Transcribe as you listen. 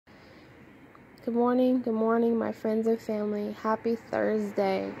Good morning, my friends and family. Happy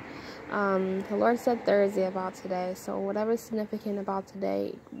Thursday. The Lord said Thursday about today, so whatever's significant about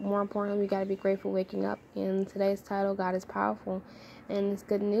today, more importantly, we got to be grateful waking up. And today's title, God is powerful, and it's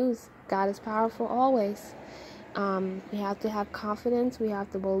good news. God is powerful always. We have to have confidence. We have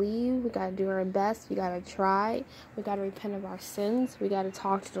to believe. We got to do our best. We got to try. We got to repent of our sins. We got to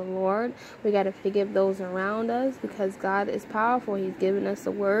talk to the Lord. We got to forgive those around us because God is powerful. He's given us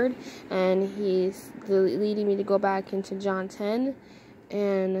a word, and He's leading me to go back into John 10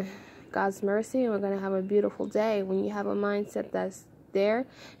 and God's mercy, and we're going to have a beautiful day. When you have a mindset that's there,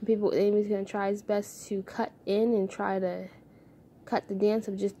 the enemy's going to try his best to cut in and try to cut the dance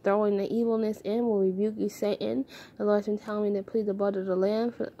of just throwing the evilness in. We'll rebuke you, Satan. The Lord's been telling me to plead the blood of the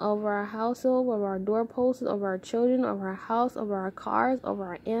Lamb over our household, over our doorposts, over our children, over our house, over our cars, over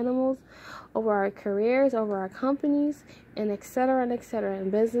our animals, over our careers, over our companies, and etc. and etc.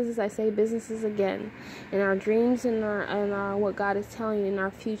 And businesses, I say businesses again, and our dreams and our what God is telling you in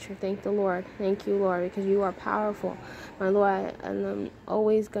our future. Thank the Lord. Thank you, Lord, because you are powerful, my Lord, and I'm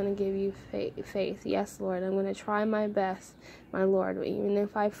always going to give you faith. Yes, Lord, I'm going to try my best, my Lord. Even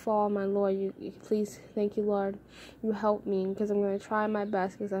if I fall, my Lord, you please, thank you, Lord. You help me because I'm going to try my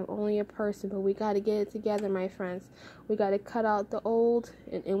best because I'm only a person, but we got to get it together, my friends. We got to cut out the old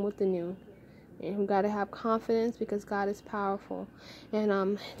and in with the new. And we got to have confidence because God is powerful.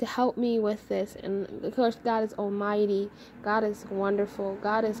 And to help me with this, and of course God is almighty. God is wonderful.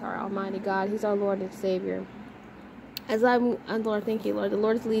 God is our almighty God. He's our Lord and Savior. Lord, thank you, Lord. The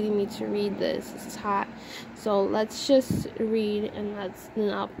Lord is leading me to read this. This is hot. So let's just read and then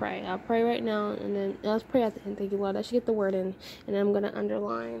I'll pray. I'll pray right now and then let's pray at the end. Thank you, Lord. I should get the word in. And then I'm going to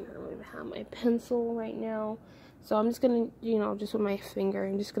underline. I'm going to have my pencil right now. So I'm just going to, just with my finger,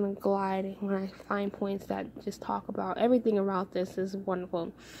 I'm just going to glide when I find points that just talk about everything about this is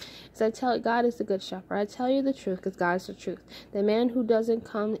wonderful. So I tell you, God is the good shepherd. I tell you the truth because God is the truth. The man who doesn't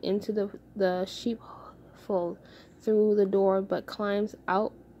come into the sheepfold through the door but climbs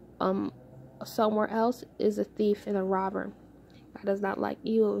out somewhere else is a thief and a robber. God does not like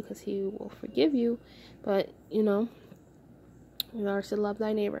evil because He will forgive you, but you are to love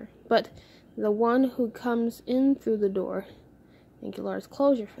thy neighbor. But the one who comes in through the door, thank you, Lord, is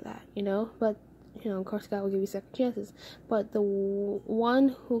closure for that, but of course God will give you second chances, but the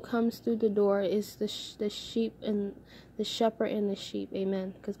one who comes through the door is the sheep and the shepherd and the sheep.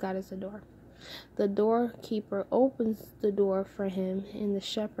 Amen, because God is the door. The doorkeeper opens the door for him, and the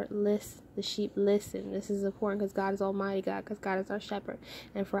sheep listen. This is important because God is Almighty God, because God is our shepherd.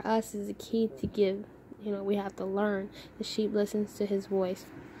 And for us, is the key to give. We have to learn. The sheep listens to His voice,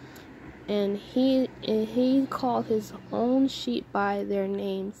 and He called His own sheep by their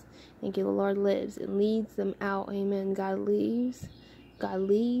names. Thank you. The Lord lives and leads them out. Amen. God leads. God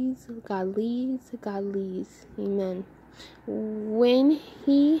leads. God leads. God leads. Amen. When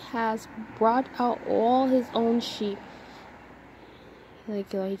He has brought out all His own sheep,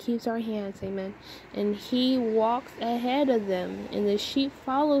 He keeps our hands, amen, and He walks ahead of them, and the sheep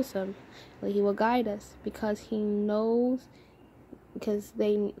follows Him. He will guide us because He knows, because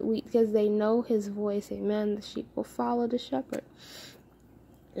they know His voice, amen. The sheep will follow the shepherd,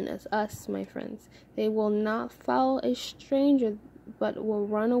 and that's us, my friends. They will not follow a stranger, but will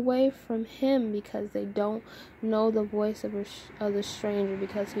run away from him because they don't know the voice of the stranger.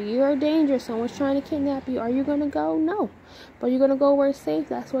 Because you're dangerous, someone's trying to kidnap you. Are you going to go? No. But you're going to go where it's safe.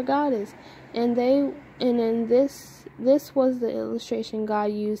 That's where God is. And then this was the illustration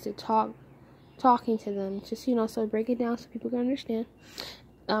God used to talking to them. Just, so break it down so people can understand.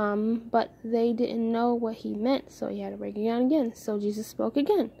 But they didn't know what He meant, so He had to break it down again. So Jesus spoke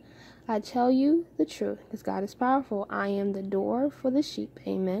again. I tell you the truth, because God is powerful. I am the door for the sheep,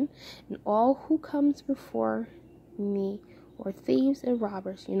 amen. And all who comes before me are thieves and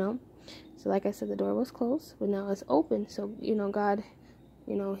robbers, So like I said, the door was closed, but now it's open. So, God,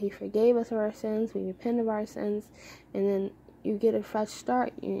 He forgave us of our sins. We repent of our sins. And then you get a fresh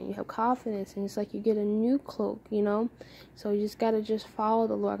start. You have confidence, and it's like you get a new cloak, So you just got to follow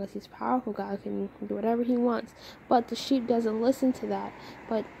the Lord because He's powerful. God can do whatever He wants. But the sheep doesn't listen to that.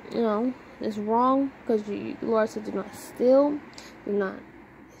 But, it's wrong because the Lord said do not steal, do not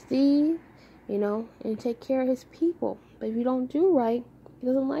thieve, and take care of His people. But if you don't do right, He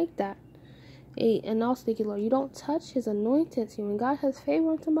doesn't like that. And also, thank you, Lord, you don't touch His anointed. When God has favor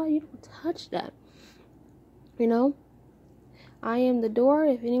on somebody, you don't touch that. I am the door.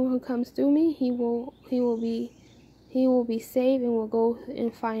 If anyone who comes through me, he will be saved and will go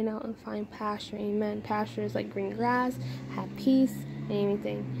and find pasture. Amen. Pasture is like green grass, have peace, and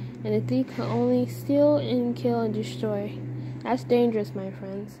anything. And the thief can only steal and kill and destroy. That's dangerous, my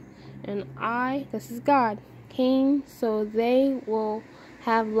friends. And this is God, came so they will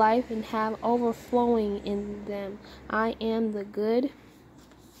have life and have overflowing in them. I am the good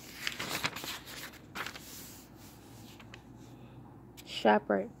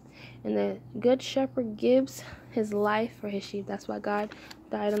shepherd. And the good shepherd gives his life for his sheep. That's why God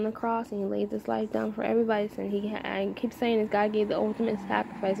died on the cross and he laid his life down for everybody's sin. I keep saying this, God gave the ultimate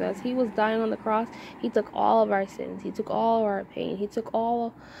sacrifice. As he was dying on the cross, he took all of our sins. He took all of our pain. He took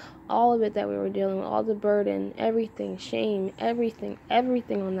all of it that we were dealing with, all the burden, everything, shame, everything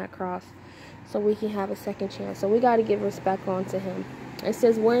on that cross, so we can have a second chance. So we got to give respect on to him. It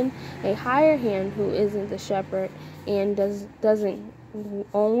says, when a higher hand who isn't the shepherd and doesn't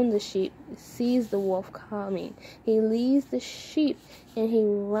own the sheep sees the wolf coming, he leaves the sheep and he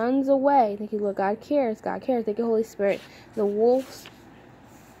runs away. Thank you, Lord. God cares. Thank you, Holy Spirit. The wolf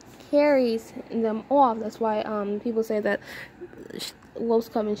carries them off. That's why people say that wolves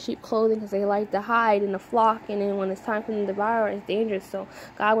come in sheep clothing, because they like to hide in the flock, and then when it's time for them to devour, it's dangerous. So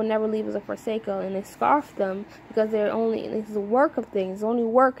God will never leave us or forsake us, and they scarf them because it's the work of things. It's only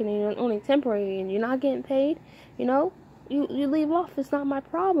work, and it's only temporary, and you're not getting paid. You leave off. It's not my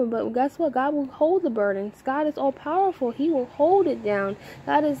problem. But guess what? God will hold the burdens. God is all powerful. He will hold it down.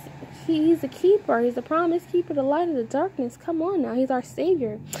 He's the keeper. He's the promise keeper, the light of the darkness. Come on now. He's our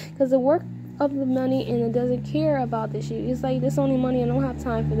Savior. Because the work of the money and it doesn't care about this shit. It's like, this only money. I don't have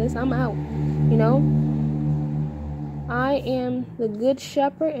time for this. I'm out. I am the good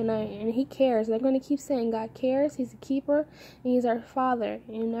shepherd, and he cares. They're going to keep saying God cares. He's a keeper, and he's our Father.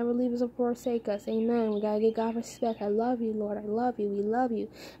 And he'll never leave us or forsake us. Amen. We got to give God respect. I love you, Lord. I love you. We love you.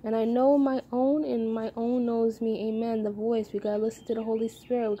 And I know my own, and my own knows me. Amen. The voice. We got to listen to the Holy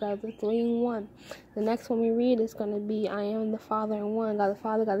Spirit. We got the 3 in 1. The next one we read is going to be, I am the Father in 1. God the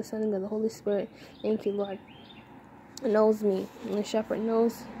Father, God the Son, and God the Holy Spirit. Thank you, Lord. It knows me. And the shepherd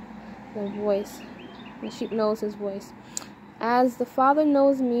knows the voice. The sheep knows his voice. As the Father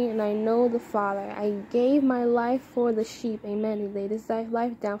knows me, and I know the Father, I gave my life for the sheep. Amen. He laid his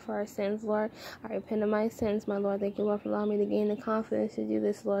life down for our sins, Lord. I repent of my sins, my Lord. Thank you, Lord, for allowing me to gain the confidence to do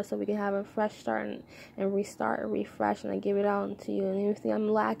this, Lord, so we can have a fresh start and restart and refresh. And I give it out to you. And anything I'm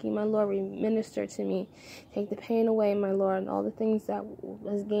lacking, my Lord, minister to me. Take the pain away, my Lord, and all the things that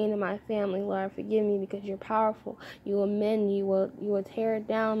was gained in my family, Lord. Forgive me, because you're powerful. You will mend. You will tear it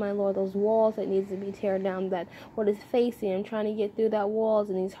down, my Lord. Those walls that needs to be teared down, that what is facing and trying to get through that walls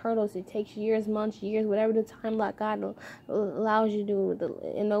and these hurdles. It takes years, months, years, whatever the time like God allows you to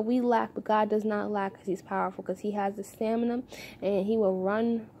do. We lack, but God does not lack, because he's powerful, because he has the stamina, and he will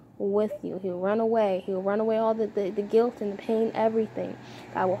run with you. He'll run away. He'll run away all the guilt and the pain, everything.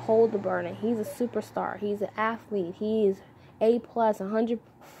 God will hold the burden. He's a superstar. He's an athlete. He is A+, 100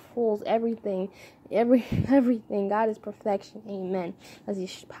 fools, everything. Everything. God is perfection. Amen. Because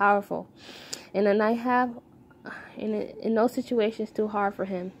he's powerful. And then in no situation is too hard for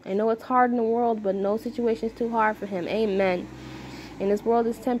him. I know it's hard in the world, but no situation is too hard for him. Amen. And this world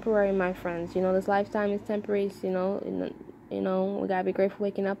is temporary, my friends. This lifetime is temporary. We gotta be grateful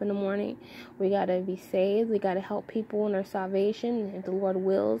waking up in the morning. We gotta be saved. We gotta help people in their salvation. If the Lord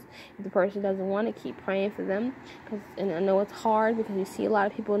wills, if the person doesn't want to, keep praying for them. And I know it's hard, because you see a lot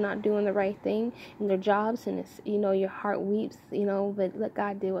of people not doing the right thing in their jobs, and it's your heart weeps. But let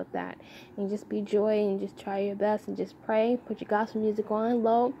God deal with that, and just be joy, and just try your best, and just pray. Put your gospel music on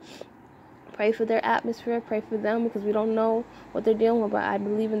low. Pray for their atmosphere. Pray for them, because we don't know what they're dealing with. But I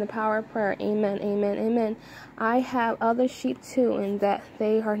believe in the power of prayer. Amen, amen, amen. I have other sheep too, and that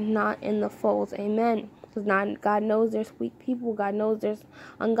they are not in the folds. Amen. Because God knows there's weak people. God knows there's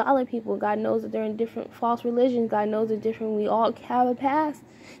ungodly people. God knows that they're in different false religions. God knows they're different. We all have a past.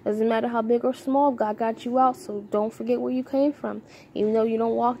 Doesn't matter how big or small. God got you out. So don't forget where you came from. Even though you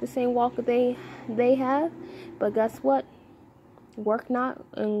don't walk the same walk that they have. But guess what? Work not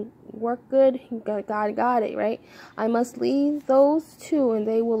and work good. God got it, right? I must lead those two, and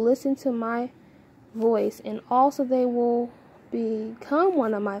they will listen to my voice, and also they will become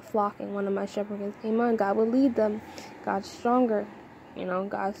one of my flock and one of my shepherds. Amen. God will lead them. God's stronger.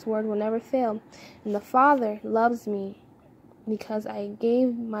 God's word will never fail. And the Father loves me, because I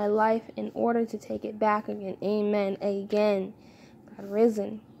gave my life in order to take it back again. Amen. Again. God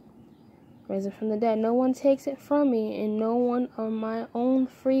risen from the dead. No one takes it from me, and no one on my own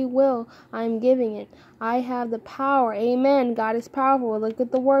free will I am giving it. I have the power. Amen. God is powerful. Look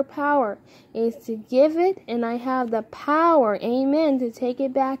at the word power. Is to give it, and I have the power. Amen. To take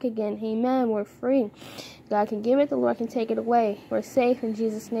it back again. Amen. We're free. God can give it. The Lord can take it away. We're safe in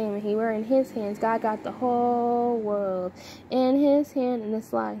Jesus' name, and we're in his hands. God got the whole world in his hand in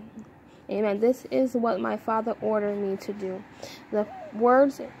this life. Amen. This is what my Father ordered me to do. The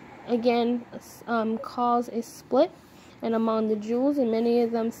words, again, cause a split and among the Jews, and many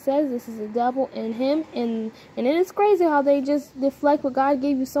of them says this is the devil in him, and it is crazy how they just deflect what God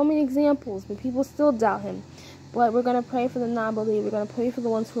gave you so many examples, but people still doubt him. But we're going to pray for the non-believer. We're going to pray for the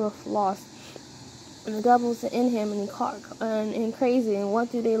ones who are lost. And the devil's in him, and crazy. And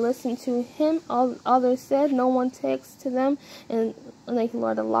what do they listen to him? Others said, no one takes to them. And thank you,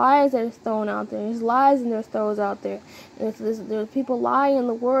 Lord, the lies that are thrown out there. There's lies and there's throws out there. There's people lying in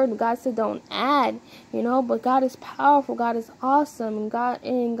the word. God said, don't add, But God is powerful. God is awesome,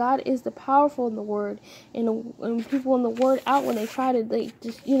 and God is the powerful in the word. And people in the word out when they try to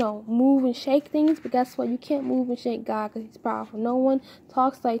just move and shake things. But guess what? You can't move and shake God because He's powerful. No one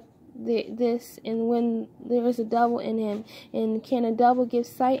talks like this, and when there is a devil in him. And can a devil give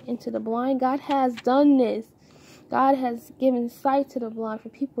sight into the blind? God has done this. God has given sight to the blind for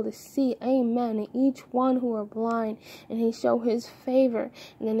people to see. Amen. And each one who are blind, and He show His favor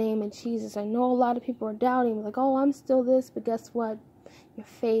in the name of Jesus. I know a lot of people are doubting, like, oh, I'm still this, but guess what? Your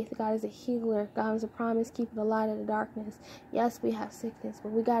faith. God is a healer. God is a promise keeper, the light of the darkness. Yes, we have sickness,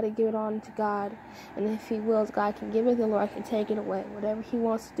 but we got to give it on to God. And if He wills, God can give it. The Lord can take it away. Whatever He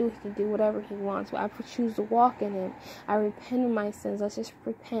wants to do, He can do whatever He wants. I choose to walk in Him. I repent of my sins. Let's just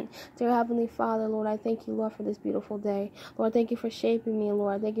repent. Dear Heavenly Father, Lord, I thank You, Lord, for this beautiful day. Lord, thank You for shaping me,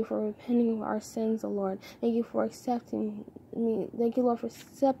 Lord. Thank You for repenting of our sins, oh Lord. Thank You for accepting me. Thank You, Lord, for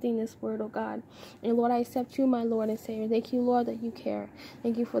accepting this word, oh God. And Lord, I accept You, my Lord and Savior. Thank You, Lord, that You care.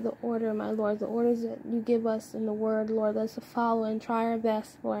 Thank You for the order, my Lord, the orders that You give us in the word, Lord. Let's follow and try our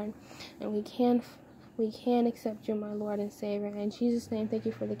best, Lord. And we can accept You, my Lord and Savior. In Jesus' name, thank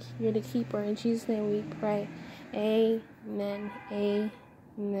You for You're the keeper. In Jesus' name we pray. Amen. Amen.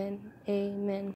 Amen.